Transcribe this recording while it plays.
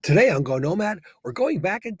Today on Go Nomad, we're going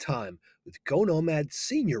back in time with Go Nomad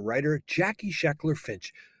senior writer Jackie Sheckler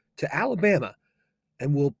Finch to Alabama,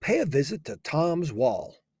 and we'll pay a visit to Tom's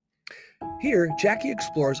Wall. Here, Jackie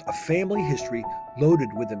explores a family history loaded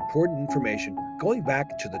with important information going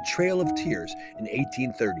back to the Trail of Tears in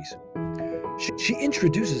 1830s. She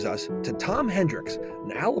introduces us to Tom Hendrix,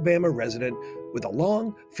 an Alabama resident with a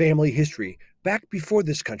long family history back before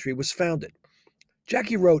this country was founded.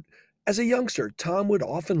 Jackie wrote, as a youngster, Tom would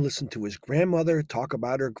often listen to his grandmother talk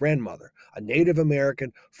about her grandmother, a Native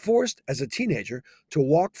American forced as a teenager to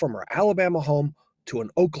walk from her Alabama home to an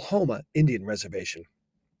Oklahoma Indian reservation.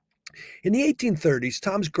 In the 1830s,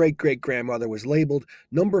 Tom's great-great-grandmother was labeled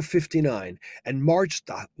number 59 and marched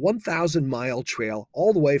the 1,000-mile trail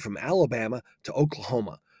all the way from Alabama to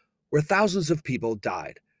Oklahoma, where thousands of people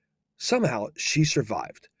died. Somehow, she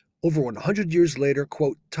survived. Over 100 years later,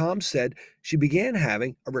 quote, Tom said she began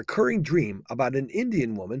having a recurring dream about an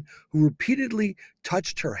Indian woman who repeatedly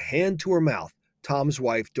touched her hand to her mouth. Tom's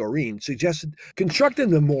wife, Doreen, suggested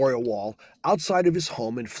constructing a memorial wall outside of his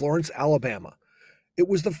home in Florence, Alabama. It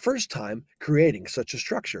was the first time creating such a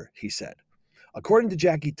structure, he said. According to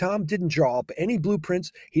Jackie, Tom didn't draw up any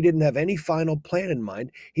blueprints. He didn't have any final plan in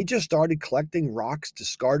mind. He just started collecting rocks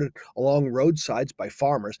discarded along roadsides by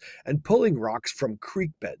farmers and pulling rocks from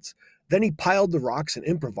creek beds. Then he piled the rocks and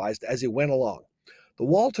improvised as he went along. The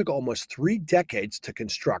wall took almost 3 decades to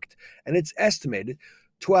construct, and it's estimated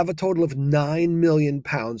to have a total of 9 million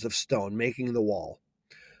pounds of stone making the wall.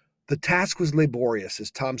 The task was laborious,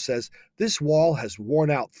 as Tom says. This wall has worn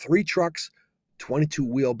out 3 trucks, 22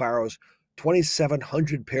 wheelbarrows,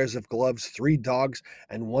 2,700 pairs of gloves, 3 dogs,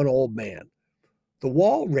 and 1 old man. The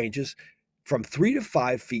wall ranges from 3 to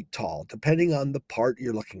 5 feet tall, depending on the part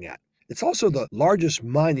you're looking at. It's also the largest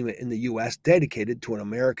monument in the U.S. dedicated to an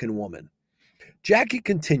American woman. Jackie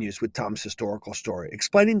continues with Tom's historical story,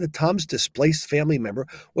 explaining that Tom's displaced family member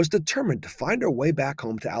was determined to find her way back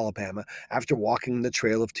home to Alabama after walking the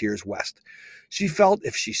Trail of Tears west. She felt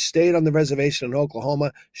if she stayed on the reservation in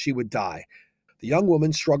Oklahoma, she would die. The young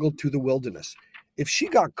woman struggled through the wilderness. If she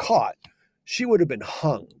got caught, she would have been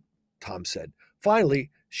hung, Tom said. Finally,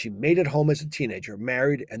 she made it home as a teenager,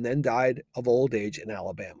 married, and then died of old age in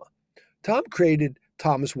Alabama. Tom created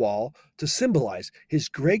Tom's Wall to symbolize his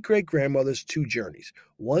great-great-grandmother's 2 journeys,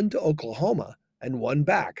 one to Oklahoma and one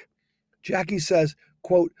back. Jackie says,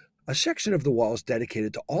 quote, a section of the wall is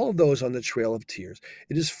dedicated to all of those on the Trail of Tears.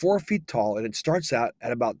 It is 4 feet tall, and it starts out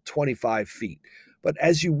at about 25 feet. But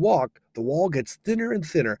as you walk, the wall gets thinner and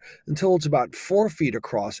thinner until it's about 4 feet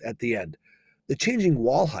across at the end. The changing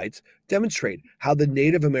wall heights demonstrate how the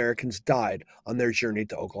Native Americans died on their journey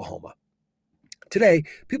to Oklahoma. Today,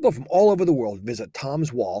 people from all over the world visit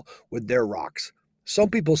Tom's Wall with their rocks.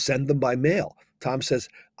 Some people send them by mail. Tom says,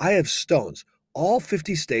 I have stones, all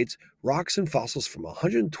 50 states, rocks and fossils from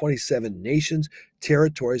 127 nations,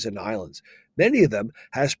 territories, and islands. Many of them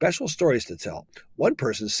have special stories to tell. One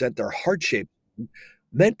person sent their heart-shaped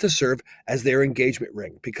meant to serve as their engagement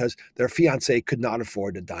ring because their fiancé could not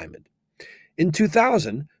afford a diamond. In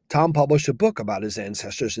 2000, Tom published a book about his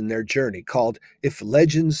ancestors and their journey called If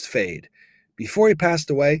Legends Fade. Before he passed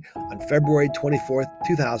away on February 24,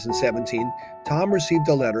 2017, Tom received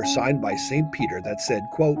a letter signed by St. Peter that said,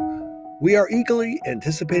 quote, we are eagerly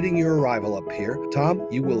anticipating your arrival up here. Tom,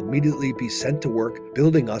 you will immediately be sent to work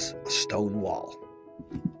building us a stone wall.